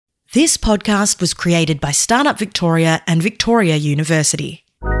This podcast was created by Startup Victoria and Victoria University.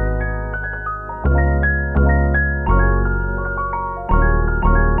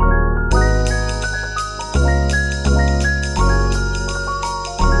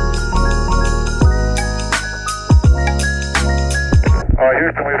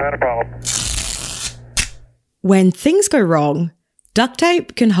 Houston, we've had a problem. When things go wrong, duct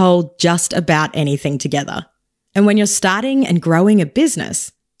tape can hold just about anything together. And when you're starting and growing a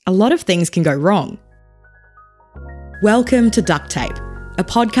business, a lot of things can go wrong. Welcome to Duct Tape, a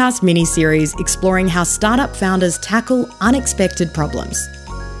podcast mini-series exploring how startup founders tackle unexpected problems.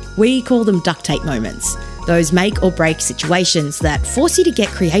 We call them duct tape moments, those make or break situations that force you to get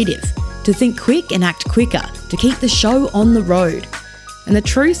creative, to think quick and act quicker, to keep the show on the road. And the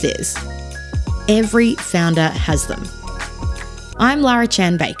truth is, every founder has them. I'm Lara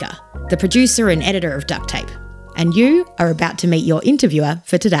Chan Baker, the producer and editor of Duct Tape, and you are about to meet your interviewer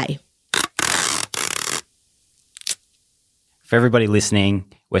for today. For everybody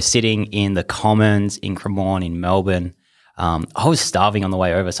listening, we're sitting in the Commons in Cremorne in Melbourne. I was starving on the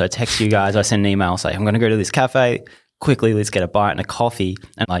way over, so I text you guys. I sent an email saying, I'm going to go to this cafe. Quickly, let's get a bite and a coffee.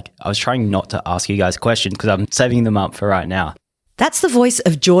 And I was trying not to ask you guys questions because I'm saving them up for right now. That's the voice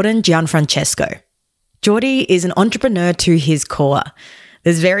of Jordan Gianfrancesco. Jordy is an entrepreneur to his core.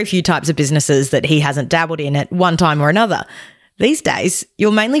 There's very few types of businesses that he hasn't dabbled in at one time or another. These days,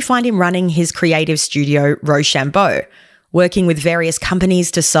 you'll mainly find him running his creative studio, Rochambeau, working with various companies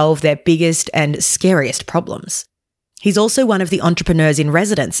to solve their biggest and scariest problems. He's also one of the entrepreneurs in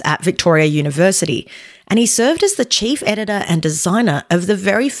residence at Victoria University, and he served as the chief editor and designer of the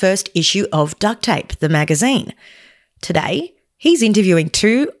very first issue of Duct Tape, the magazine. Today, he's interviewing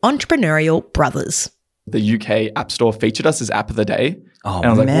two entrepreneurial brothers. The UK App Store featured us as App of the Day. Oh, and I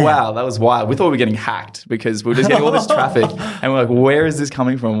was man. like, wow, that was wild. We thought we were getting hacked because we were just getting all this traffic. And we're like, where is this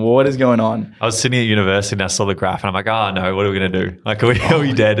coming from? What is going on? I was sitting at university and I saw the graph and I'm like, oh no, what are we going to do? Like, are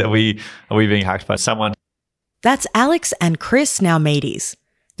we dead? Are we being hacked by someone? That's Alex and Chris Naumides.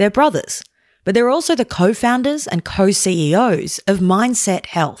 They're brothers, but they're also the co-founders and co-CEOs of Mindset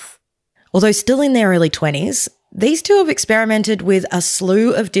Health. Although still in their early 20s, these two have experimented with a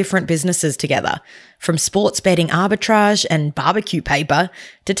slew of different businesses together, from sports betting arbitrage and barbecue paper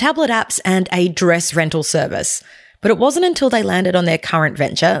to tablet apps and a dress rental service. But it wasn't until they landed on their current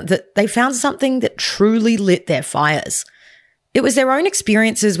venture that they found something that truly lit their fires. It was their own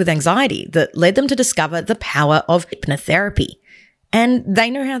experiences with anxiety that led them to discover the power of hypnotherapy. And they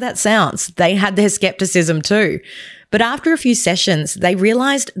know how that sounds. They had their skepticism too. But after a few sessions, they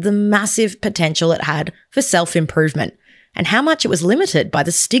realized the massive potential it had for self-improvement and how much it was limited by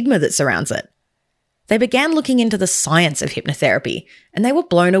the stigma that surrounds it. They began looking into the science of hypnotherapy, and they were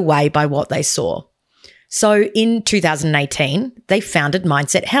blown away by what they saw. So in 2018, they founded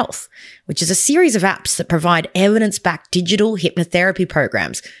Mindset Health, which is a series of apps that provide evidence-backed digital hypnotherapy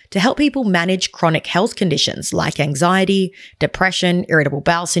programs to help people manage chronic health conditions like anxiety, depression, irritable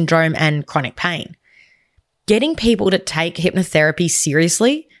bowel syndrome, and chronic pain. Getting people to take hypnotherapy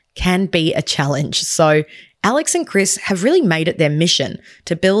seriously can be a challenge. So Alex and Chris have really made it their mission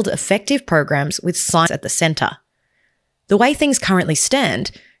to build effective programs with science at the center. The way things currently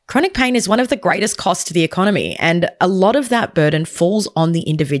stand, chronic pain is one of the greatest costs to the economy, and a lot of that burden falls on the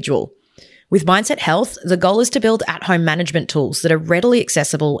individual. With Mindset Health, the goal is to build at-home management tools that are readily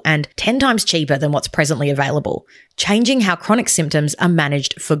accessible and 10 times cheaper than what's presently available, changing how chronic symptoms are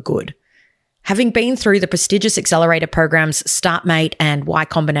managed for good. Having been through the prestigious accelerator programs StartMate and Y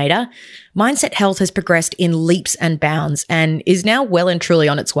Combinator, Mindset Health has progressed in leaps and bounds and is now well and truly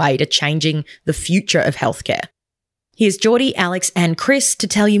on its way to changing the future of healthcare. Here's Jordy, Alex, and Chris to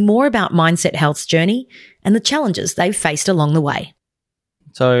tell you more about Mindset Health's journey and the challenges they've faced along the way.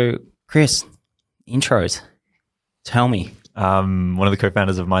 So, Chris, intros. Tell me. One of the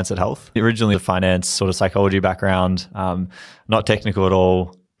co-founders of Mindset Health. Originally a finance sort of psychology background, not technical at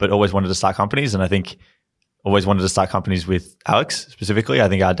all, but always wanted to start companies. And I think always wanted to start companies with Alex specifically. I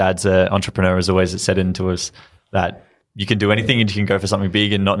think our dad's an entrepreneur has always said into us that you can do anything and you can go for something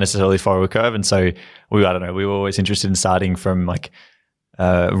big and not necessarily follow a curve. And so we were always interested in starting from like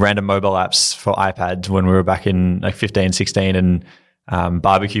random mobile apps for iPads when we were back in like 15, 16 and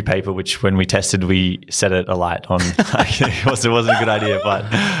barbecue paper, which when we tested, we set it alight on. It wasn't a good idea, but.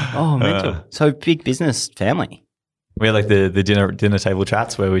 Oh, mental. So big business family. We had like the dinner table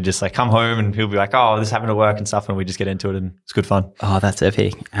chats where we just like come home and he'll be like, oh, this happened to work and stuff. And we just get into it and it's good fun. Oh, that's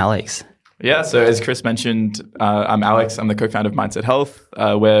epic. Alex. Yeah, so as Chris mentioned, I'm Alex. I'm the co-founder of Mindset Health.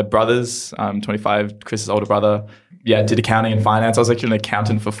 We're brothers. I'm 25, Chris's older brother. Yeah, did accounting and finance. I was actually an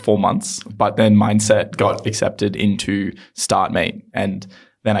accountant for 4 months, but then Mindset got accepted into StartMate. And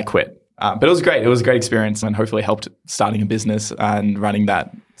then I quit. But it was great. It was a great experience and hopefully helped starting a business and running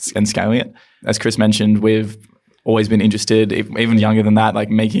that and scaling it. As Chris mentioned, we've always been interested, even younger than that, like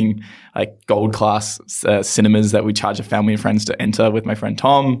making like gold class cinemas that we charge a family and friends to enter with my friend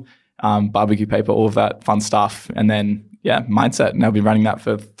Tom, barbecue paper, all of that fun stuff. And then, Mindset. Now I've been running that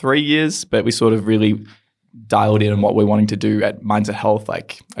for 3 years, but we sort of really dialed in on what we're wanting to do at Mindset Health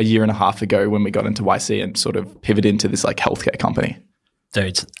like a year and a half ago when we got into YC and sort of pivoted into this like healthcare company. Dude,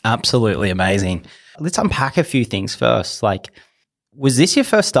 it's absolutely amazing. Let's unpack a few things first. Like, was this your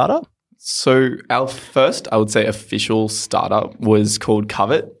first startup? So our first, I would say, official startup was called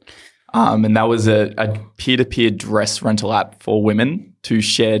Covet. And that was a peer-to-peer dress rental app for women to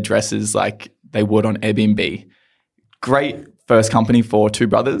share dresses like they would on Airbnb. Great first company for two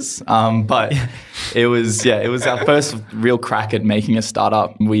brothers. But it was our first real crack at making a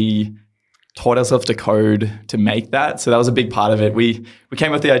startup. We taught ourselves to code to make that. So that was a big part of it. We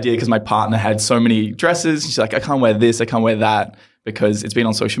came up with the idea because my partner had so many dresses. She's like, I can't wear this, I can't wear that because it's been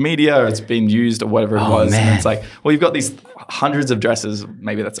on social media or it's been used or whatever it was. Man. And it's like, well, you've got these hundreds of dresses,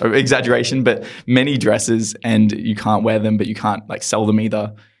 maybe that's an exaggeration, but many dresses and you can't wear them, but you can't like sell them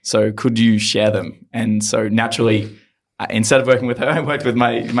either. So could you share them? And so naturally, instead of working with her, I worked with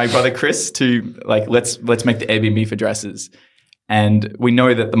my brother Chris to like, let's make the Airbnb for dresses. And we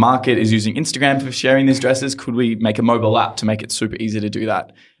know that the market is using Instagram for sharing these dresses. Could we make a mobile app to make it super easy to do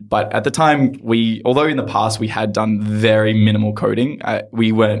that? But at the time, although in the past we had done very minimal coding,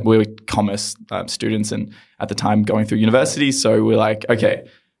 we were commerce students and at the time going through university. So we're like, okay,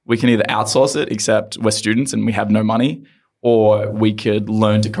 we can either outsource it, except we're students and we have no money, or we could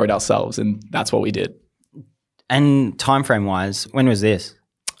learn to code ourselves. And that's what we did. And time frame wise, when was this?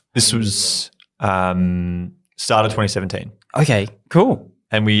 This was start of 2017. Okay, cool.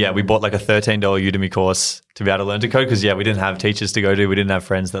 And we bought like a $13 Udemy course to be able to learn to code because, we didn't have teachers to go to. We didn't have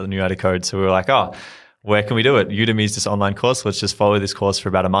friends that knew how to code. So we were like, where can we do it? Udemy's this online course. Let's just follow this course for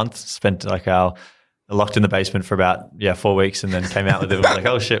about a month. Spent locked in the basement for about 4 weeks and then came out with it. We were like,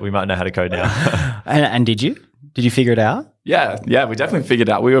 oh shit, we might know how to code now. And did you? Did you figure it out? Yeah, we definitely figured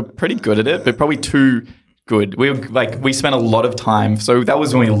it out. We were pretty good at it, but probably too good. We spent a lot of time. So that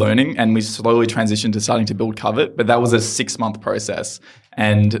was when we were learning and we slowly transitioned to starting to build Covet, but that was a 6-month process.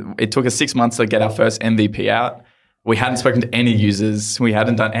 And it took us 6 months to get our first MVP out. We hadn't spoken to any users. We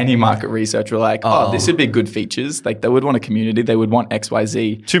hadn't done any market research. We're like, this would be good features. Like they would want a community. They would want X, Y,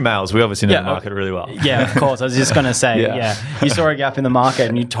 Z. Two males. We obviously know the market really well. Yeah, of course. I was just going to say, you saw a gap in the market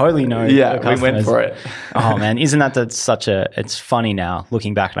and you totally know. Yeah, we went for it. Oh man, isn't that it's funny now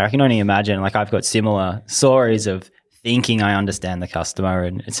looking back. Like, I can only imagine, like I've got similar stories of thinking I understand the customer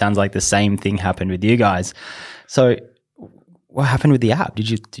and it sounds like the same thing happened with you guys. So what happened with the app? Did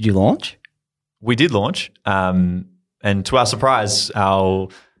you launch? We did launch. And to our surprise,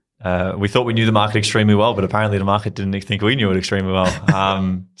 we thought we knew the market extremely well, but apparently the market didn't think we knew it extremely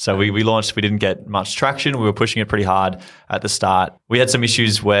well. So we launched, we didn't get much traction. We were pushing it pretty hard at the start. We had some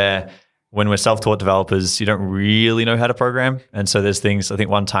issues where when we're self-taught developers, you don't really know how to program. And so there's things, I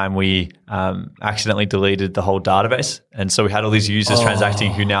think one time we accidentally deleted the whole database. And so we had all these users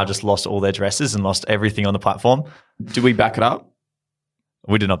transacting who now just lost all their dresses and lost everything on the platform. Did we back it up?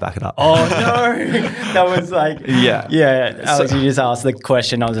 We did not back it up. Oh no, that was like yeah. Alex, you just asked the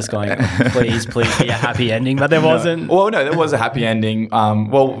question. I was just going, please be a happy ending, but there wasn't. Well, no, there was a happy ending.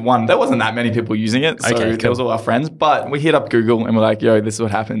 There wasn't that many people using it, so there was all our friends. But we hit up Google and we're like, "Yo, this is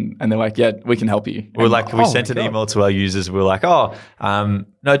what happened," and they're like, "Yeah, we can help you." We sent an email to our users. We were like,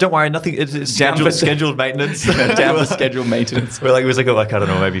 no, don't worry, nothing. It's scheduled maintenance. Down for scheduled maintenance. We're like, it was like I don't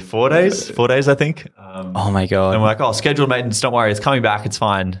know, maybe 4 days. 4 days, I think. Oh my god! And we're like, scheduled maintenance. Don't worry, it's coming back. It's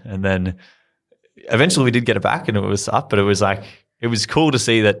fine. And then eventually we did get it back, and it was up. But it was cool to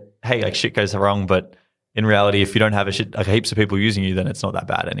see that. Hey, like shit goes wrong, but in reality, if you don't have heaps of people using you, then it's not that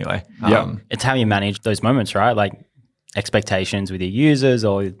bad anyway. It's how you manage those moments, right? Like expectations with your users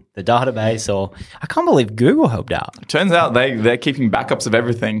or the database, or I can't believe Google helped out. It turns out they're keeping backups of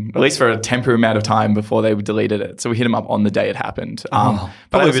everything, at least for a temporary amount of time before they deleted it. So we hit them up on the day it happened.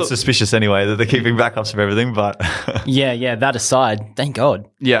 Probably a bit suspicious anyway that they're keeping backups of everything, but yeah, that aside, thank God.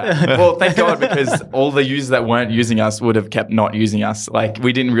 Yeah, well, thank God, because all the users that weren't using us would have kept not using us. Like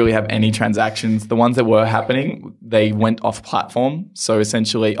we didn't really have any transactions. The ones that were happening, they went off platform. So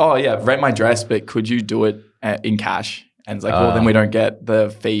essentially, rent my dress, but could you do it in cash? And it's like, well, then we don't get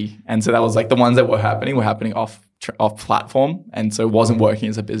the fee. And so that was like the ones that were happening off platform, and so it wasn't working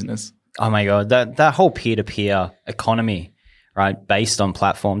as a business. Oh my God, that whole peer-to-peer economy, right, based on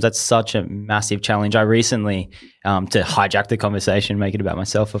platforms, that's such a massive challenge. I recently, to hijack the conversation, make it about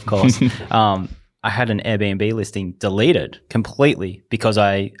myself, of course, I had an Airbnb listing deleted completely because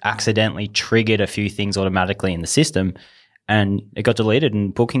I accidentally triggered a few things automatically in the system, and it got deleted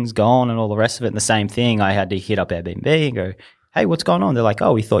and bookings gone and all the rest of it. And the same thing, I had to hit up Airbnb and go, hey, what's going on? They're like,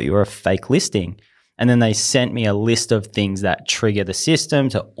 oh, we thought you were a fake listing. And then they sent me a list of things that trigger the system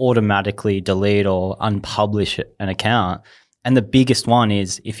to automatically delete or unpublish an account. And the biggest one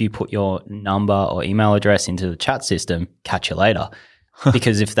is if you put your number or email address into the chat system, catch you later.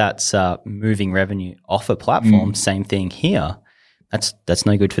 Because if that's moving revenue off a platform, same thing here. That's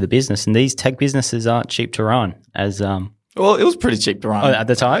no good for the business. And these tech businesses aren't cheap to run. Well, it was pretty cheap to run. At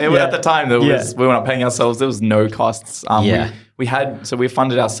the time? At the time, we were not paying ourselves. There was no costs. We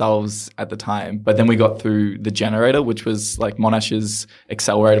funded ourselves at the time, but then we got through the Generator, which was like Monash's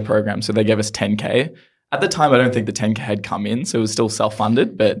accelerator program. So they gave us $10K. At the time, I don't think the $10K had come in, so it was still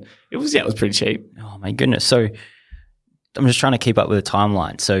self-funded, but it was pretty cheap. Oh my goodness. So I'm just trying to keep up with the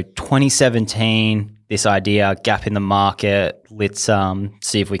timeline. So 2017, this idea, gap in the market, let's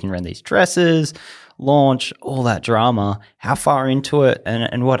see if we can run these dresses, launch, all that drama. How far into it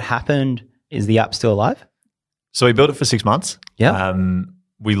and what happened? Is the app still alive? So we built it for 6 months. Yeah.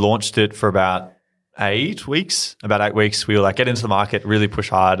 We launched it for about 8 weeks. About 8 weeks, we were like, get into the market, really push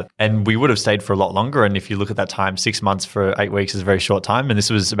hard. And we would have stayed for a lot longer. And if you look at that time, 6 months for 8 weeks is a very short time. And this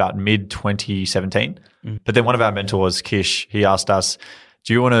was about mid-2017. But then one of our mentors, Kish, he asked us,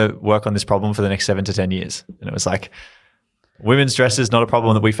 do you want to work on this problem for the next 7 to 10 years? And it was like, women's dress is not a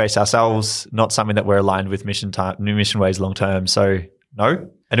problem that we face ourselves, not something that we're aligned with Mission Ways long term. So no.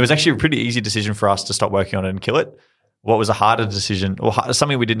 And it was actually a pretty easy decision for us to stop working on it and kill it. What was a harder decision, or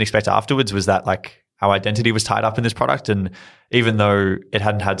something we didn't expect afterwards, was that like our identity was tied up in this product. And even though it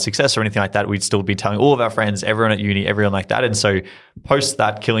hadn't had success or anything like that, we'd still be telling all of our friends, everyone at uni, everyone like that. And so post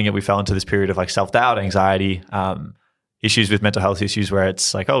that killing it, we fell into this period of like self-doubt, anxiety, issues with mental health issues where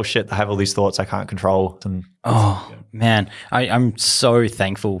it's like, oh shit, I have all these thoughts I can't control. And man, I'm so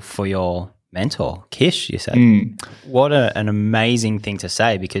thankful for your mentor, Kish, you said. What an amazing thing to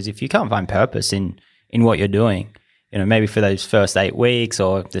say, because if you can't find purpose in what you're doing, maybe for those first 8 weeks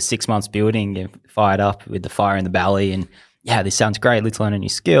or the 6 months building, you're fired up with the fire in the belly and this sounds great, let's learn a new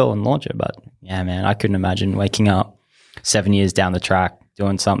skill and launch it. But yeah, man, I couldn't imagine waking up 7 years down the track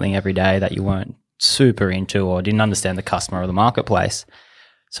doing something every day that you weren't super into or didn't understand the customer or the marketplace.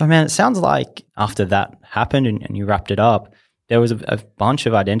 So man, it sounds like after that happened and you wrapped it up, there was a bunch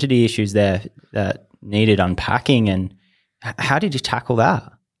of identity issues there that needed unpacking. And how did you tackle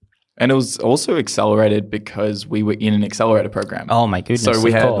that? And it was also accelerated because we were in an accelerator program. Oh my goodness. So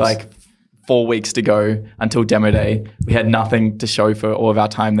we had like 4 weeks to go until demo day. We had nothing to show for all of our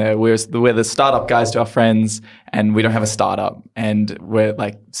time there. We're the startup guys to our friends, and we don't have a startup. And we're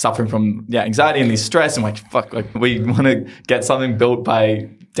like suffering from anxiety and this stress. And like, fuck, like we want to get something built by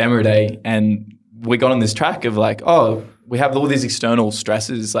demo day. And we got on this track of like, oh, we have all these external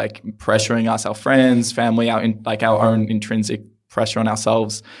stresses like pressuring us, our friends, family, our own intrinsic pressure on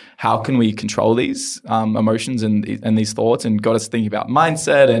ourselves. How can we control these emotions and these thoughts? And got us thinking about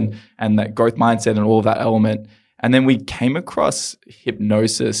mindset and that growth mindset and all of that element. And then we came across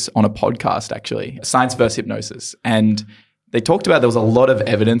hypnosis on a podcast, actually, Science vs. Hypnosis. And they talked about there was a lot of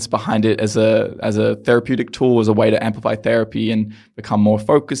evidence behind it as a therapeutic tool, as a way to amplify therapy and become more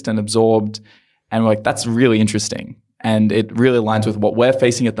focused and absorbed. And we're like, that's really interesting. And it really aligns with what we're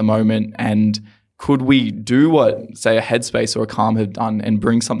facing at the moment. And could we do what, say, a Headspace or a Calm have done and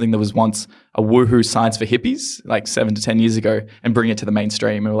bring something that was once a woohoo science for hippies, like 7 to 10 years ago, and bring it to the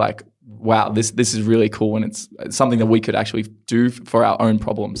mainstream? And we're like, wow, this is really cool. And it's something that we could actually do for our own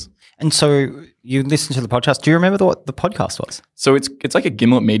problems. And so you listened to the podcast. Do you remember what the podcast was? So it's like a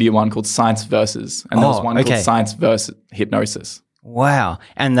Gimlet Media one called Science Versus. And there was one called Science versus Hypnosis. Wow.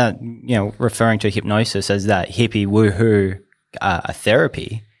 And that, referring to hypnosis as that hippie woohoo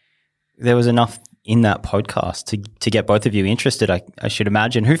therapy, there was enough in that podcast to get both of you interested, I should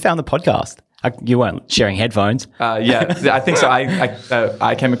imagine. Who found the podcast? You weren't sharing headphones. I think so.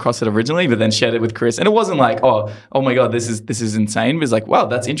 I came across it originally, but then shared it with Chris. And it wasn't like, oh my God, this is insane. It was like, wow,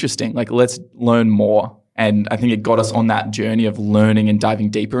 that's interesting. Like, let's learn more. And I think it got us on that journey of learning and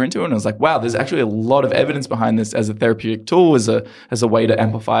diving deeper into it. And I was like, wow, there's actually a lot of evidence behind this as a therapeutic tool, as a way to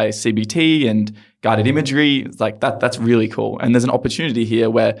amplify CBT and guided imagery. It's like that's really cool. And there's an opportunity here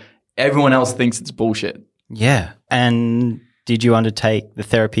where everyone else thinks it's bullshit. Yeah. And did you undertake the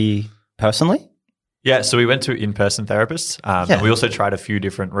therapy personally? Yeah, so we went to in-person therapists. And we also tried a few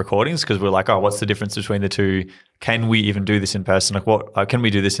different recordings because we're like, oh, what's the difference between the two? Can we even do this in person? Like, what can we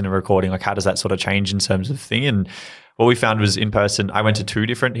do this in a recording? Like, how does that sort of change in terms of thing? And what we found was in person, I went to 2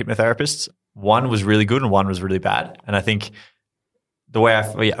 different hypnotherapists. One was really good and one was really bad. And I think the way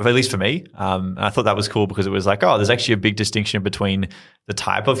at least for me, and I thought that was cool because it was like, oh, there's actually a big distinction between the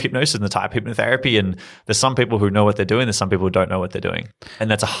type of hypnosis and the type of hypnotherapy. And there's some people who know what they're doing. There's some people who don't know what they're doing.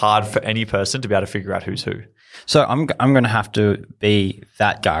 And that's hard for any person to be able to figure out who's who. So I'm going to have to be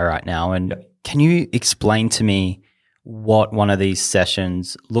that guy right now. And can you explain to me what one of these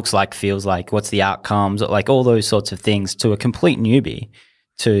sessions looks like, feels like, what's the outcomes, like all those sorts of things to a complete newbie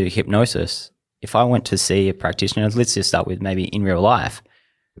to hypnosis? If I went to see a practitioner, let's just start with maybe in real life,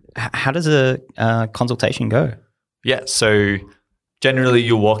 how does a consultation go? Yeah, so generally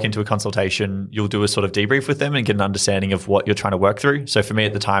you'll walk into a consultation, you'll do a sort of debrief with them and get an understanding of what you're trying to work through. So for me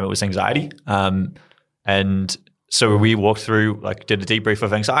at the time, it was anxiety. And so we walked through, like did a debrief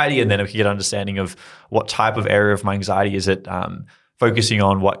of anxiety, and then we could get an understanding of what type of area of my anxiety is it, focusing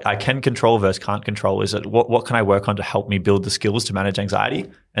on what I can control versus can't control. Is it what can I work on to help me build the skills to manage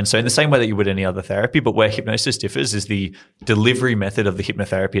anxiety? And so in the same way that you would any other therapy, but where hypnosis differs is the delivery method of the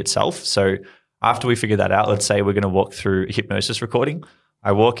hypnotherapy itself. So after we figure that out, let's say we're going to walk through a hypnosis recording.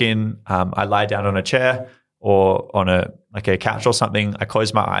 I walk in, I lie down on a chair or on a couch or something. I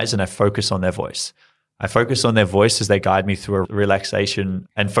close my eyes and I focus on their voice. I focus on their voice as they guide me through a relaxation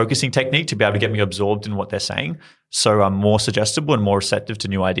and focusing technique to be able to get me absorbed in what they're saying. So I'm more suggestible and more receptive to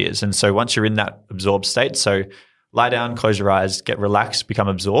new ideas. And so once you're in that absorbed state, so lie down, close your eyes, get relaxed, become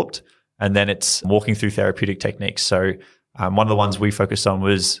absorbed. And then it's walking through therapeutic techniques. So one of the ones we focused on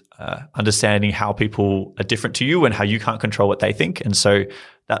was understanding how people are different to you and how you can't control what they think. And so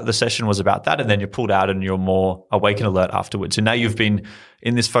the session was about that. And then you're pulled out and you're more awake and alert afterwards. And now you've been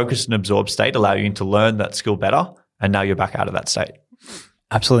in this focused and absorbed state, allowing you to learn that skill better. And now you're back out of that state.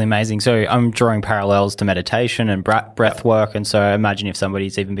 Absolutely amazing. So I'm drawing parallels to meditation and breath work. And so I imagine if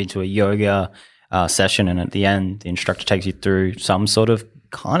somebody's even been to a yoga session and at the end, the instructor takes you through some sort of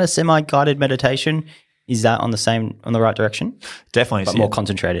kind of semi-guided meditation. Is that on the right direction? Definitely. But more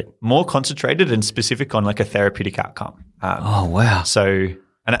concentrated. More concentrated and specific on like a therapeutic outcome. Oh, wow. So,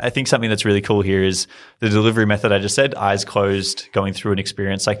 and I think something that's really cool here is the delivery method I just said, eyes closed, going through an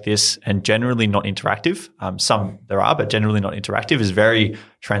experience like this, and generally not interactive. Some there are, but generally not interactive, is very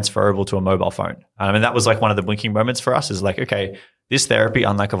transferable to a mobile phone. And that was like one of the blinking moments for us is like, okay, this therapy,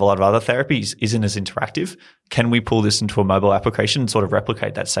 unlike a lot of other therapies, isn't as interactive. Can we pull this into a mobile application and sort of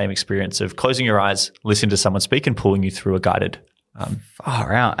replicate that same experience of closing your eyes, listening to someone speak and pulling you through a guided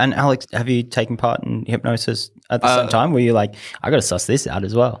Far out. And Alex, have you taken part in hypnosis at the same time? Were you like, I got to suss this out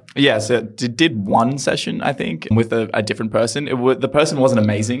as well? Yeah, so did one session, I think, with a different person. The person wasn't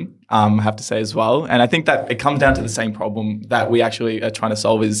amazing, I have to say as well. And I think that it comes down to the same problem that we actually are trying to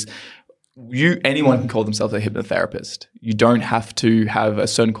solve is anyone can call themselves a hypnotherapist. You don't have to have a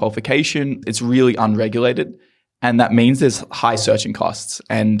certain qualification. It's really unregulated. And that means there's high searching costs.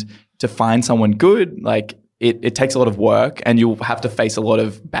 And to find someone good, like it takes a lot of work and you'll have to face a lot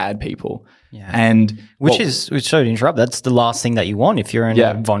of bad people. Yeah. And which sorry to interrupt, that's the last thing that you want if you're in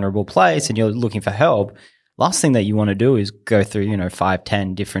a vulnerable place and you're looking for help. Last thing that you want to do is go through, 5,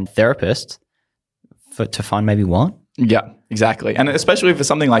 10 different therapists to find maybe one. Yeah, exactly. And especially for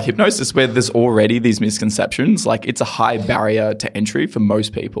something like hypnosis where there's already these misconceptions, like it's a high barrier to entry for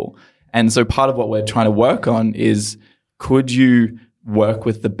most people. And so part of what we're trying to work on is, could you work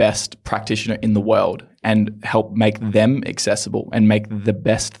with the best practitioner in the world and help make them accessible and make the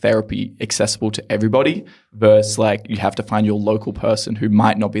best therapy accessible to everybody versus like you have to find your local person who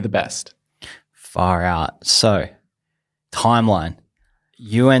might not be the best. Far out. So, timeline.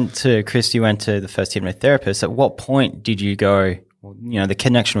 You went to the first hypnotherapist. At what point did you go, the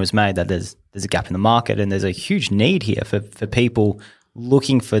connection was made that there's a gap in the market and there's a huge need here for people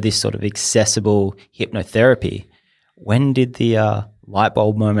looking for this sort of accessible hypnotherapy. When did the light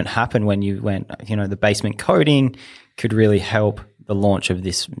bulb moment happen when you went, the basement coding could really help the launch of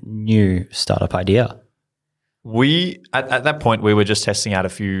this new startup idea? At that point, we were just testing out a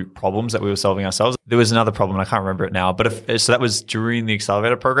few problems that we were solving ourselves. There was another problem, I can't remember it now, but so that was during the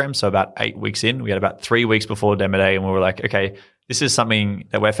accelerator program. So about 8 weeks in, we had about 3 weeks before Demo Day, and we were like, okay, this is something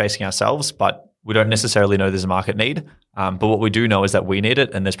that we're facing ourselves, but we don't necessarily know there's a market need. But what we do know is that we need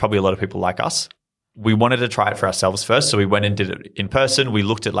it, and there's probably a lot of people like us. We wanted to try it for ourselves first. So we went and did it in person. We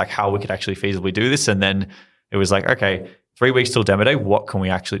looked at like how we could actually feasibly do this. And then it was like, okay, 3 weeks till Demo Day, what can we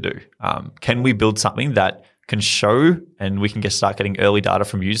actually do? Can we build something that can show and we can start getting early data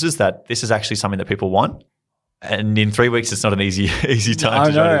from users that this is actually something that people want? And in 3 weeks, it's not an easy time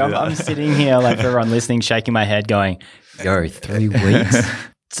to try to do that. I'm sitting here like everyone listening, shaking my head going, 3 weeks?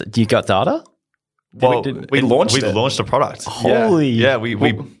 So, do you got data? Well, we launched a product. Holy. Yeah, we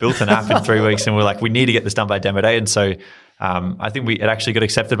built an app in 3 weeks and we're like, we need to get this done by Demo Day. And so I think it actually got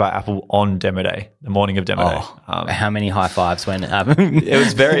accepted by Apple on demo day, the morning of demo day. How many high fives when it happened? It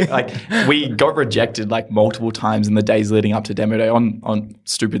was very we got rejected multiple times in the days leading up to demo day on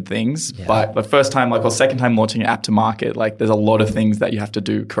stupid things. Yeah. But the first time, or second time launching an app to market, there's a lot of things that you have to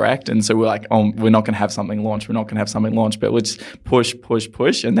do correct. And so we're like, oh, we're not going to have something launched. We're not going to have something launched, but let's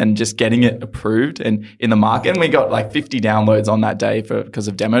push, and then just getting it approved and in the market. And we got 50 downloads on that day because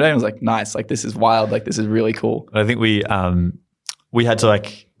of demo day. I was like, nice, this is wild, this is really cool. I think we had to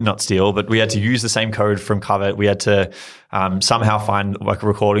not steal, but we had to use the same code from Covet. We had to somehow find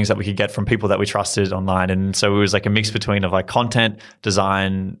recordings that we could get from people that we trusted online. And so it was a mix between of content,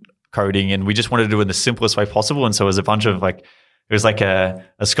 design, coding, and we just wanted to do it in the simplest way possible. And so it was a bunch of it was a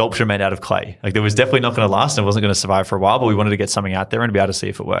sculpture made out of clay. It was definitely not going to last and it wasn't going to survive for a while, but we wanted to get something out there and be able to see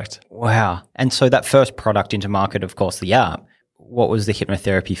if it worked. Wow. And so that first product into market, of course, the app, what was the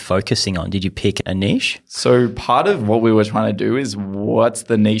hypnotherapy focusing on? Did you pick a niche? So part of what we were trying to do is what's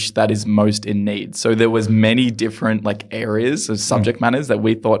the niche that is most in need. So there was many different areas of subject matters that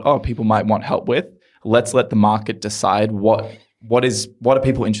we thought, people might want help with. Let's let the market decide what are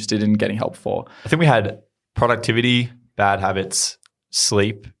people interested in getting help for. I think we had productivity, bad habits,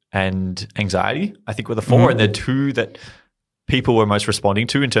 sleep, and anxiety. I think were the 4, and the 2 that people were most responding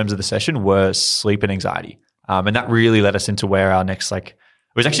to in terms of the session were sleep and anxiety. And that really led us into where our next, it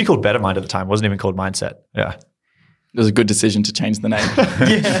was actually called Better Mind at the time. It wasn't even called Mindset. Yeah. It was a good decision to change the name.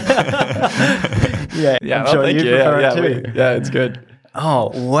 Yeah. I'm sure thank you. Yeah, it's good.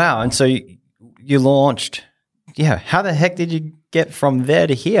 Oh, wow. And so you launched, how the heck did you get from there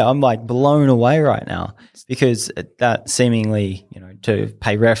to here? I'm blown away right now because that seemingly, to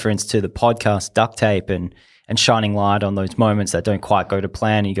pay reference to the podcast Duct Tape and shining light on those moments that don't quite go to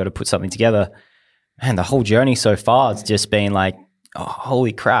plan and you got to put something together. Man, the whole journey so far has just been oh,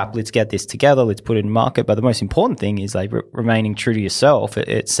 holy crap, let's get this together, let's put it in market. But the most important thing is remaining true to yourself.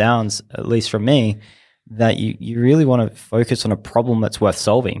 It sounds, at least from me, that you really want to focus on a problem that's worth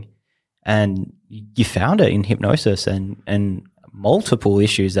solving. And you found it in hypnosis and multiple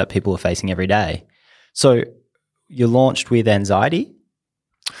issues that people are facing every day. So you launched with anxiety?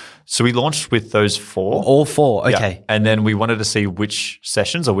 So we launched with those 4. All 4, okay. Yeah. And then we wanted to see which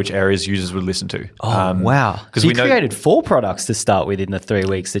sessions or which areas users would listen to. Oh, wow. Because we created 4 products to start with in the 3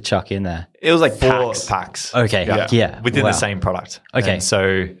 weeks to chuck in there. It was 4 packs. Okay, yeah. Within the same product. Okay. And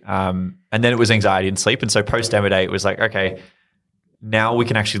so, and then it was anxiety and sleep. And so post-demo day, it was okay, now we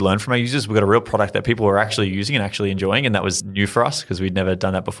can actually learn from our users. We've got a real product that people are actually using and actually enjoying. And that was new for us because we'd never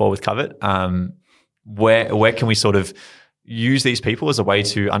done that before with Covet. Where can we sort of use these people as a way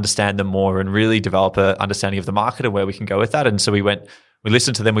to understand them more and really develop an understanding of the market and where we can go with that. And so we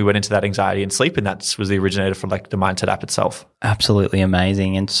listened to them, we went into that anxiety and sleep, and that was the originator for the Mindset app itself. Absolutely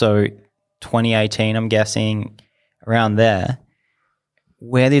amazing. And so 2018, I'm guessing, around there,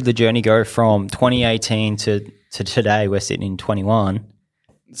 where did the journey go from 2018 to today? We're sitting in 21.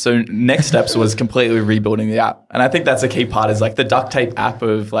 So next steps was completely rebuilding the app. And I think that's a key part is the Duct Tape app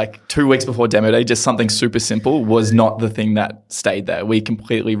of 2 weeks before demo day, just something super simple was not the thing that stayed there. We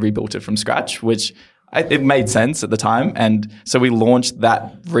completely rebuilt it from scratch, which it made sense at the time. And so we launched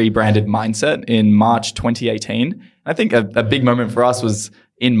that rebranded Mindset in March 2018. I think a big moment for us was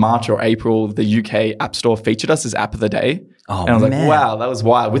in March or April, the UK App Store featured us as App of the Day. Oh, and I was man. wow, that was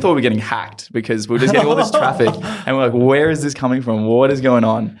wild. We thought we were getting hacked because we were just getting all this traffic. And we're where is this coming from? What is going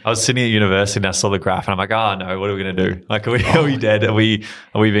on? I was sitting at university and I saw the graph and I'm oh no, what are we going to do? Are we dead? Are we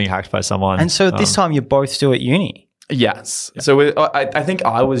being hacked by someone? And so this time you're both still at uni? Yes. Yeah. So I think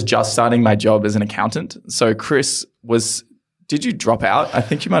I was just starting my job as an accountant. So Chris was... Did you drop out? I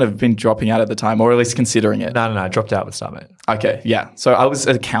think you might have been dropping out at the time, or at least considering it. No, I dropped out with StartMate. Okay, yeah. So I was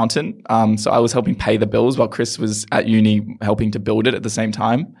an accountant. So I was helping pay the bills while Chris was at uni helping to build it at the same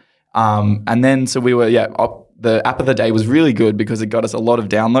time. And then so we were, the app of the day was really good because it got us a lot of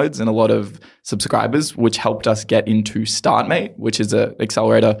downloads and a lot of subscribers, which helped us get into StartMate, which is an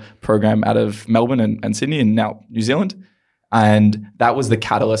accelerator program out of Melbourne and Sydney and now New Zealand. And that was the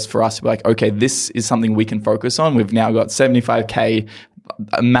catalyst for us to be okay, this is something we can focus on. We've now got 75K,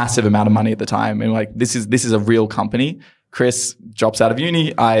 a massive amount of money at the time. And this is a real company. Chris drops out of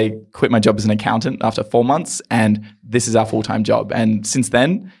uni. I quit my job as an accountant after 4 months, and this is our full-time job. And since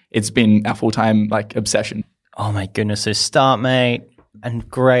then, it's been our full-time obsession. Oh my goodness. So StartMate, and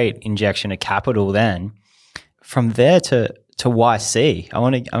great injection of capital then. From there to YC, I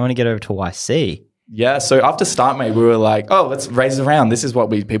want to get over to YC. Yeah, so after StartMate, we were like, oh, let's raise a round. This is what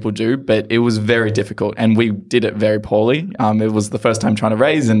people do. But it was very difficult and we did it very poorly. It was the first time trying to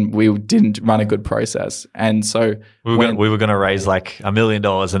raise and we didn't run a good process. And so we were going to raise like $1 million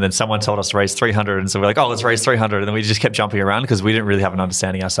and then someone told us to raise 300. And so we're like, oh, let's raise 300. And then we just kept jumping around because we didn't really have an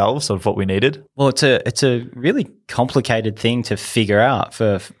understanding ourselves of what we needed. Well, it's a really complicated thing to figure out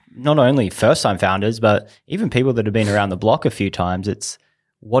for not only first-time founders, but even people that have been around the block a few times. It's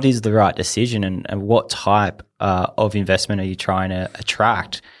what is the right decision and what type of investment are you trying to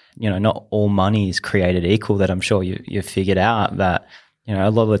attract? Not all money is created equal. That I'm sure you've figured out that,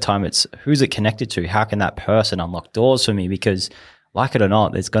 a lot of the time it's who's it connected to? How can that person unlock doors for me? Because like it or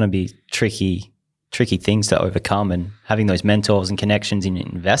not, there's going to be tricky things to overcome, and having those mentors and connections in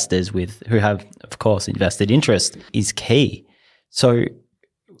investors who have, of course, invested interest is key. So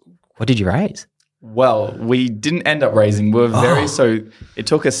what did you raise? Well, we didn't end up raising. We were so it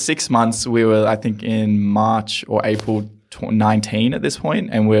took us 6 months. We were, I think, in March or April 19 at this point,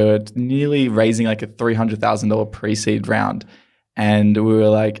 and we were nearly raising like a $300,000 pre-seed round. And we were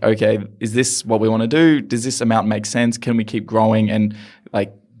like, okay, is this what we want to do? Does this amount make sense? Can we keep growing and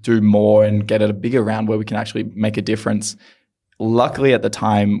like do more and get at a bigger round where we can actually make a difference? Luckily, at the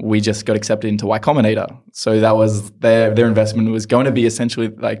time, we just got accepted into Y Combinator. So that was their investment was going to be essentially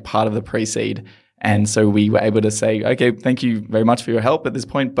like part of the pre-seed. And so we were able to say, okay, thank you very much for your help at this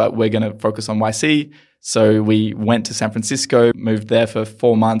point, but we're going to focus on YC. So we went to San Francisco, moved there for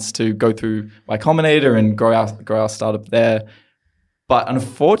 4 months to go through Y Combinator and grow our startup there. But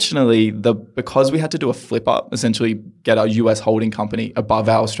unfortunately, because we had to do a flip up, essentially get our US holding company above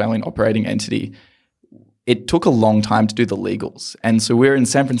our Australian operating entity, it took a long time to do the legals. And so we're in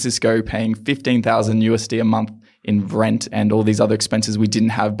San Francisco paying $15,000 USD a month in rent and all these other expenses we didn't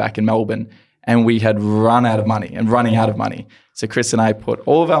have back in Melbourne. And we had running out of money. So Chris and I put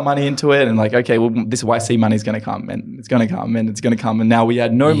all of our money into it and like, okay, well, this YC money is going to come and it's going to come and it's going to come. And now we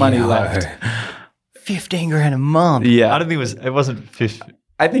had no money left. 15 grand a month. Yeah. I don't think it wasn't 50.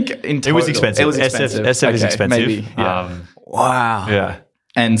 I think in total, it was expensive. It was expensive. SF is expensive. Maybe, yeah. Wow. Yeah.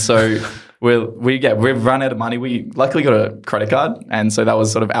 And so we've run out of money. We luckily got a credit card. And so that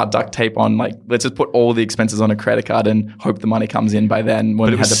was sort of our duct tape on like, let's just put all the expenses on a credit card and hope the money comes in by then when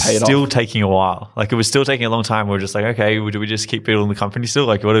we had to pay it off. Still taking a while. Like it was still taking a long time. We were just like, okay, do we just keep building the company still?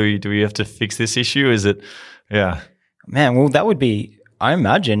 Like what do we have to fix this issue? Is it, yeah. Man, well, that would be, I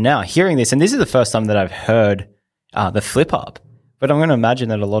imagine now hearing this, and this is the first time that I've heard the flip up, but I'm going to imagine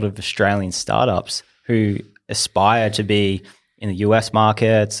that a lot of Australian startups who aspire to be in the US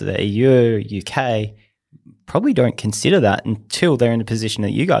markets, the EU, UK, probably don't consider that until they're in the position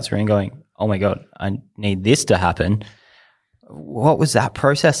that you guys are in going, oh my God, I need this to happen. What was that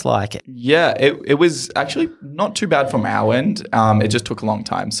process like? Yeah, it was actually not too bad from our end. It just took a long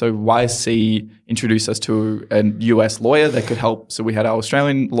time. So YC introduced us to a US lawyer that could help. So we had our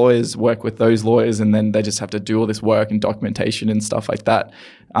Australian lawyers work with those lawyers, and then they just have to do all this work and documentation and stuff like that.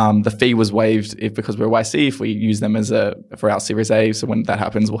 The fee was waived because we're YC if we use them for our Series A. So when that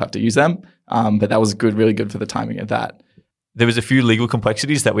happens, we'll have to use them. But that was really good for the timing of that. There was a few legal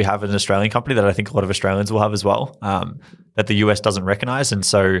complexities that we have as an Australian company that I think a lot of Australians will have as well, that the US doesn't recognize. And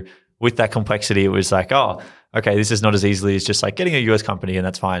so with that complexity, it was like, oh, okay, this is not as easily as just like getting a US company and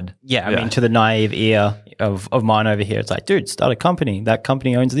that's fine. Yeah, I mean, to the naive ear of mine over here, it's like, dude, start a company. That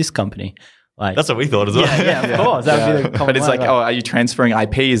company owns this company. Like, that's what we thought as well. Yeah, of course. That would be the common but it's line, like, oh, are you transferring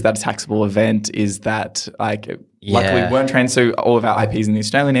IP? Is that a taxable event? Is that like... Luckily, we weren't transferring all of our IPs in the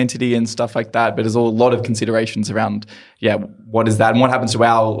Australian entity and stuff like that. But there's a lot of considerations around, what is that? And what happens to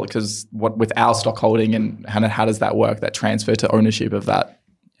with our stock holding and how does that work, that transfer to ownership of that?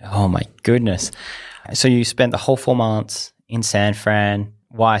 Oh my goodness. So you spent the whole 4 months in San Fran,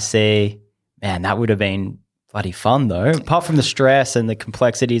 YC. Man, that would have been bloody fun though. Apart from the stress and the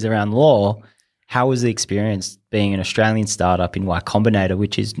complexities around law, how was the experience being an Australian startup in Y Combinator,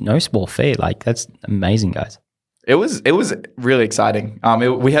 which is no small feat? Like that's amazing, guys. It was really exciting.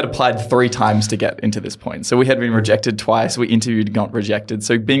 We had applied 3 times to get into this point. So we had been rejected twice. We interviewed, got rejected.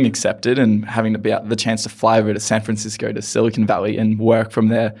 So being accepted and having the chance to fly over to San Francisco to Silicon Valley and work from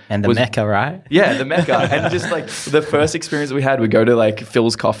there. And the Mecca, right? Yeah, the Mecca. And just like the first experience we had, we go to like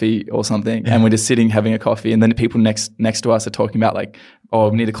Phil's Coffee or something and we're just sitting having a coffee. And then the people next to us are talking about like, oh,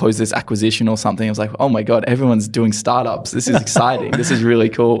 we need to close this acquisition or something. I was like, oh my God, everyone's doing startups. This is exciting. This is really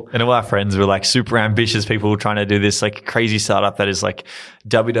cool. And all our friends were like super ambitious people trying to do this like crazy startup that is like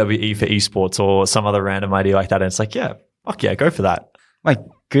WWE for esports or some other random idea like that. And it's like, yeah, fuck yeah, go for that. My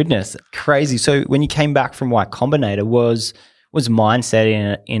goodness, crazy. So when you came back from Y Combinator, was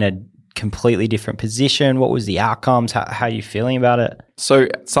Mindset in a completely different position? What was the outcomes? How are you feeling about it? So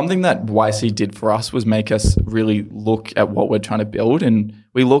something that YC did for us was make us really look at what we're trying to build. And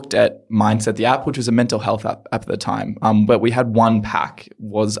we looked at Mindset, the app, which was a mental health app at the time. But we had one pack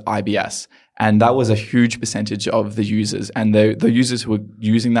was IBS. And that was a huge percentage of the users. And the users who were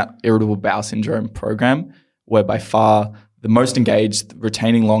using that irritable bowel syndrome program were by far the most engaged,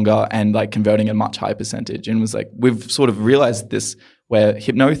 retaining longer, and like converting a much higher percentage. And it was like, we've sort of realized this where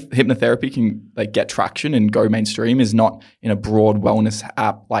hypnotherapy can like get traction and go mainstream is not in a broad wellness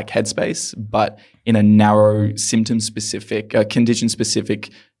app like Headspace, but in a narrow symptom-specific, condition-specific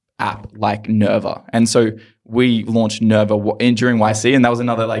app like Nerva. And so we launched Nerva during YC, and that was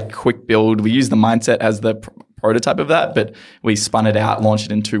another like quick build. We used the Mindset as the prototype of that, but we spun it out, launched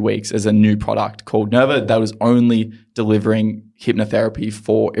it in 2 weeks as a new product called Nerva that was only delivering hypnotherapy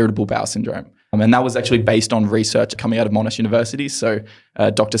for irritable bowel syndrome. And that was actually based on research coming out of Monash University. So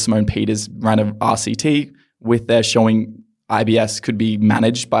Dr. Simone Peters ran an RCT with there showing IBS could be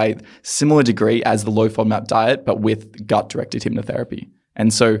managed by similar degree as the low FODMAP diet, but with gut-directed hypnotherapy.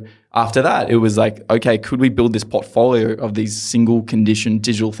 And so after that, it was like, okay, could we build this portfolio of these single condition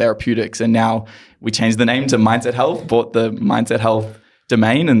digital therapeutics? And now we changed the name to Mindset Health, bought the Mindset Health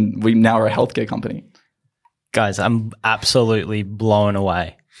domain, and we now are a healthcare company. Guys, I'm absolutely blown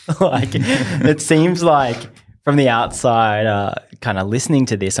away. Like, it seems like from the outside, kind of listening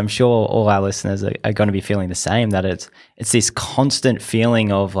to this, I'm sure all our listeners are going to be feeling the same, that it's this constant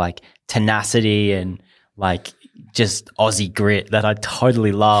feeling of like tenacity and like just Aussie grit that I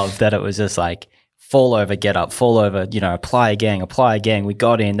totally love, that it was just like fall over, get up, fall over, apply again. We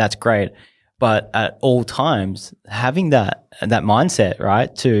got in, that's great. But at all times, having that mindset,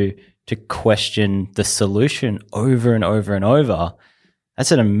 right, to question the solution over and over and over,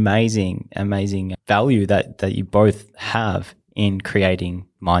 that's an amazing value that you both have in creating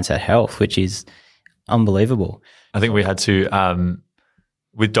Mindset Health, which is unbelievable. I think we had to,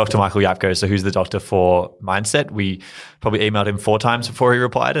 with Dr. Michael Yapko, so who's the doctor for Mindset, we probably emailed him 4 times before he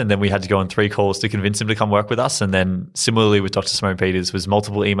replied, and then we had to go on 3 calls to convince him to come work with us. And then similarly with Dr. Simone Peters, was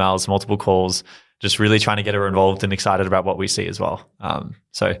multiple emails, multiple calls, just really trying to get her involved and excited about what we see as well.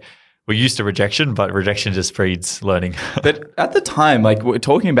 So we're used to rejection, but rejection just breeds learning. But at the time, like we're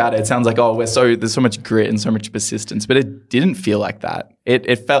talking about it sounds like, there's so much grit and so much persistence, but it didn't feel like that.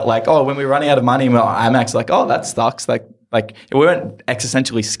 It felt like, when we were running out of money, I'm actually like, that sucks. Like we weren't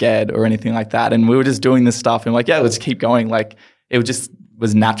existentially scared or anything like that. And we were just doing this stuff and like, let's keep going. Like it just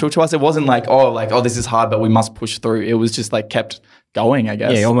was natural to us. It wasn't like, this is hard, but we must push through. It was just like kept going, I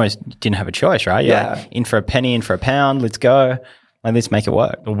guess. Yeah, you almost didn't have a choice, right? You're like, in for a penny, in for a pound, let's go. Like, let's make it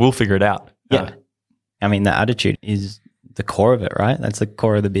work. We'll figure it out. Yeah. I mean, the attitude is the core of it, right? That's the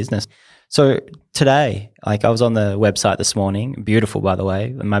core of the business. So today, like I was on the website this morning, beautiful, by the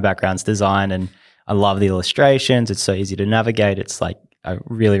way. My background's design and I love the illustrations. It's so easy to navigate. It's like, I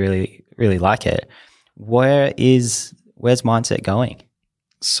really, really, really like it. Where's Mindset going?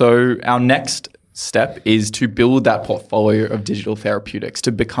 So our next step is to build that portfolio of digital therapeutics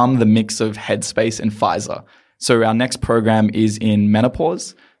to become the mix of Headspace and Pfizer. So our next program is in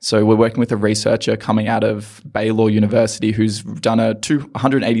menopause. So we're working with a researcher coming out of Baylor University who's done a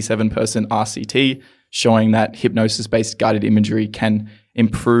 287-person RCT showing that hypnosis-based guided imagery can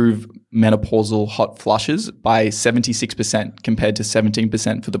improve menopausal hot flushes by 76% compared to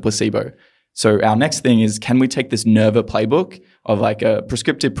 17% for the placebo. So our next thing is, can we take this Nerva playbook of like a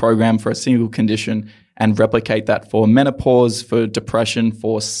prescriptive program for a single condition and replicate that for menopause, for depression,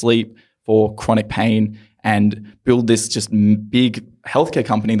 for sleep, for chronic pain, and build this just big healthcare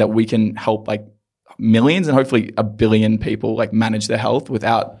company that we can help like millions and hopefully 1 billion people like manage their health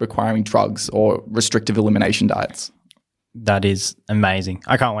without requiring drugs or restrictive elimination diets. That is amazing.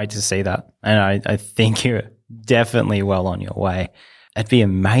 I can't wait to see that. And I think you're definitely well on your way. It'd be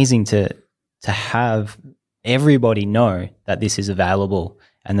amazing to have everybody know that this is available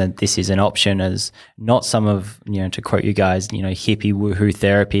and that this is an option, as not some of, to quote you guys, hippie woohoo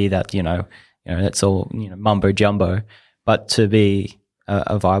therapy that, that's all, mumbo jumbo, but to be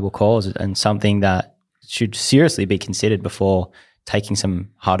a viable cause and something that should seriously be considered before taking some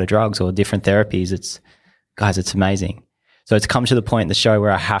harder drugs or different therapies. It's amazing. So it's come to the point in the show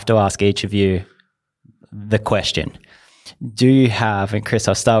where I have to ask each of you the question. Do you have, and Chris,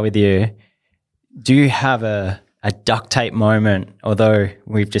 I'll start with you, do you have a duct tape moment, although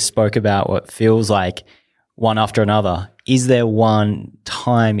we've just spoke about what feels like one after another? Is there one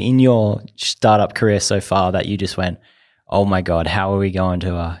time in your startup career so far that you just went, oh my God, how are we going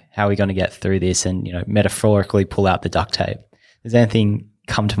to get through this, and metaphorically pull out the duct tape? Does anything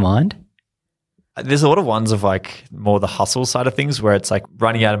come to mind? There's a lot of ones of like more the hustle side of things where it's like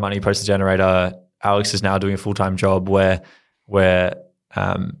running out of money post the generator. Alex is now doing a full-time job where we're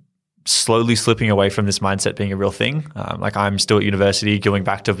slowly slipping away from this mindset being a real thing. Like I'm still at university, going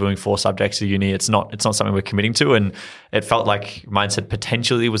back to doing 4 subjects at uni. It's not something we're committing to. And it felt like mindset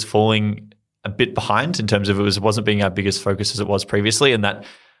potentially was falling a bit behind in terms of it wasn't being our biggest focus as it was previously. And that,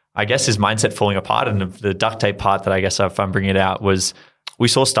 I guess, is mindset falling apart. And the duct tape part that I guess if I'm bringing it out was we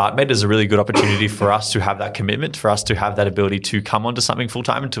saw StartMate as a really good opportunity for us to have that commitment, for us to have that ability to come onto something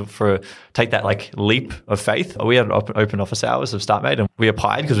full-time and to take that like leap of faith. We had open office hours of StartMate and we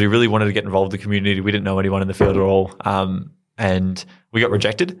applied because we really wanted to get involved in the community. We didn't know anyone in the field at all. And we got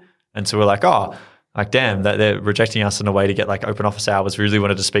rejected. And so we're like, damn, that they're rejecting us in a way to get like open office hours. We really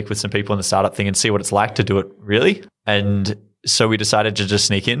wanted to speak with some people in the startup thing and see what it's like to do it really. And so we decided to just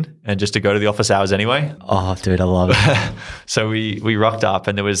sneak in and just to go to the office hours anyway. Oh, dude, I love it. So we rocked up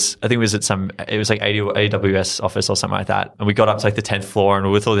and it was like AWS office or something like that. And we got up to like the 10th floor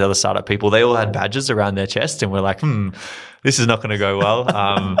and with all the other startup people, they all had badges around their chest and we're like, this is not going to go well.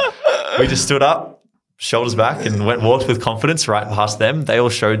 We just stood up, shoulders back and walked with confidence right past them. They all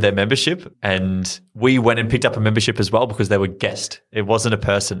showed their membership and we went and picked up a membership as well because they were guest. It wasn't a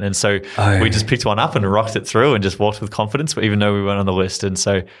person. And so we just picked one up and rocked it through and just walked with confidence, even though we weren't on the list. And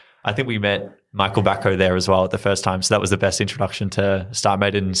so I think we met Michael Bacco there as well at the first time. So that was the best introduction to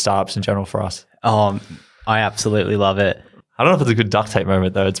StartMate and startups in general for us. I absolutely love it. I don't know if it's a good duct tape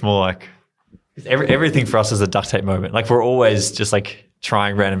moment though. It's more like everything for us is a duct tape moment. Like we're always just like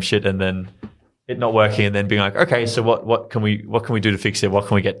trying random shit and then it not working and then being like, okay, so what can we do to fix it? What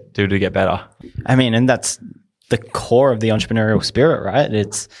can we do to get better? I mean, and that's the core of the entrepreneurial spirit, right?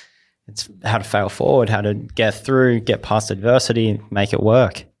 It's how to fail forward, how to get through, get past adversity, make it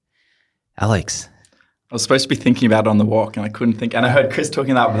work. Alex. I was supposed to be thinking about it on the walk and I couldn't think. And I heard Chris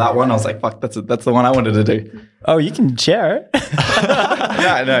talking about that one. I was like, fuck, that's the one I wanted to do. Oh, you can share it. No.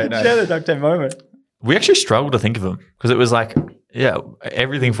 Share the duct tape moment. We actually struggled to think of them because it was like, yeah,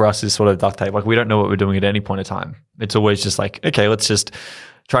 everything for us is sort of duct tape. Like we don't know what we're doing at any point in time. It's always just like, okay, let's just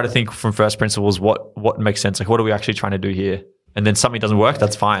try to think from first principles what makes sense. Like what are we actually trying to do here? And then something doesn't work,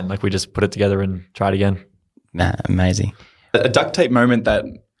 that's fine. Like we just put it together and try it again. Man, amazing. A duct tape moment that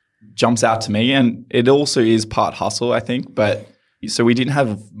jumps out to me, and it also is part hustle, I think, but so we didn't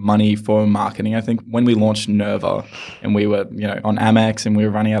have money for marketing. I think when we launched Nerva and we were, on Amex and we were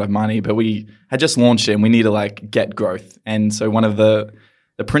running out of money, but we had just launched it and we need to like get growth. And so one of the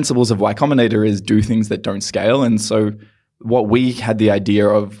principles of Y Combinator is do things that don't scale. And so what we had the idea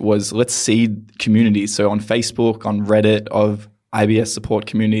of was let's seed communities. So on Facebook, on Reddit, of IBS support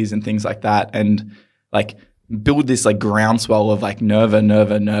communities and things like that. And like build this like groundswell of like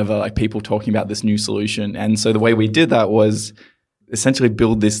Nerva, like people talking about this new solution. And so the way we did that was essentially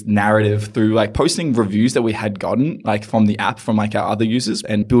build this narrative through like posting reviews that we had gotten like from the app from like our other users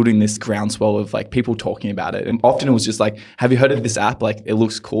and building this groundswell of like people talking about it. And often it was just like, have you heard of this app? Like it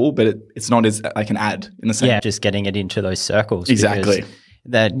looks cool, but it's not as like an ad in the same. Yeah, just getting it into those circles. Exactly.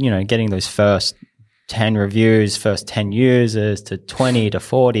 That, getting those first 10 reviews, first 10 users to 20 to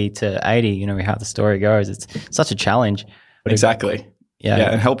 40 to 80, how the story goes. It's such a challenge. Exactly.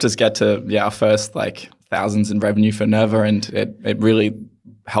 Yeah. It helped us get to our first like thousands in revenue for Nerva, and it really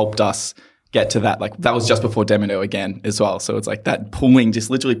helped us get to that. Like that was just before Demino again as well. So it's like that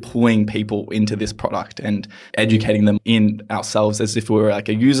literally pulling people into this product and educating them in ourselves as if we were like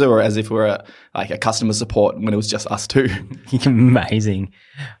a user or as if we were like a customer support when it was just us two. Amazing.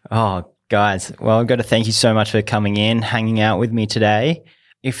 Oh, guys. Well, I've got to thank you so much for coming in, hanging out with me today.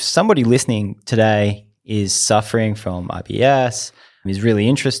 If somebody listening today is suffering from IBS, is really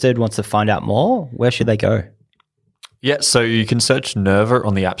interested, wants to find out more, where should they go? Yeah, so you can search Nerva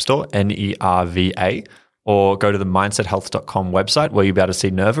on the App Store, Nerva, or go to the mindsethealth.com website where you'll be able to see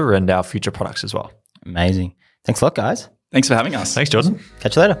Nerva and our future products as well. Amazing. Thanks a lot, guys. Thanks for having us. Thanks, Jordan.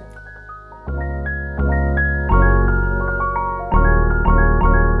 Catch you later.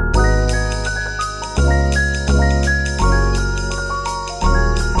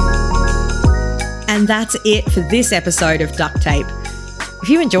 And that's it for this episode of Duct Tape. If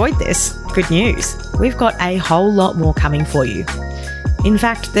you enjoyed this, good news. We've got a whole lot more coming for you. In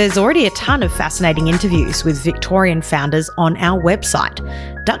fact, there's already a ton of fascinating interviews with Victorian founders on our website,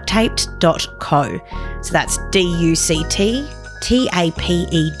 ducttaped.co. So that's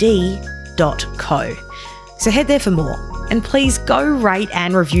ducttaped.co. So head there for more. And please go rate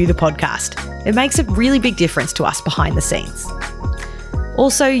and review the podcast. It makes a really big difference to us behind the scenes.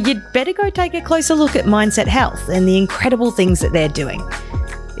 Also, you'd better go take a closer look at Mindset Health and the incredible things that they're doing.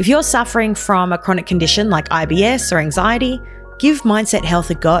 If you're suffering from a chronic condition like IBS or anxiety, give Mindset Health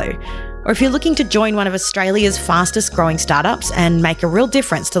a go. Or if you're looking to join one of Australia's fastest growing startups and make a real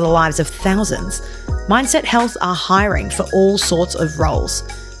difference to the lives of thousands, Mindset Health are hiring for all sorts of roles.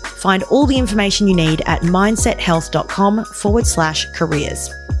 Find all the information you need at mindsethealth.com/careers.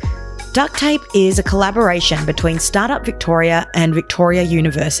 Duct Tape is a collaboration between Startup Victoria and Victoria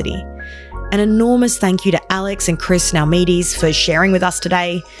University. An enormous thank you to Alex and Chris Naumidis for sharing with us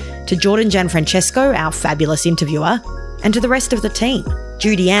today, to Jordan Gianfrancesco, our fabulous interviewer, and to the rest of the team,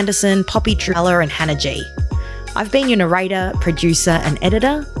 Judy Anderson, Poppy Trella and Hannah G. I've been your narrator, producer and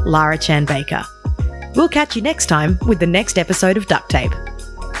editor, Lara Chan Baker. We'll catch you next time with the next episode of Duct Tape.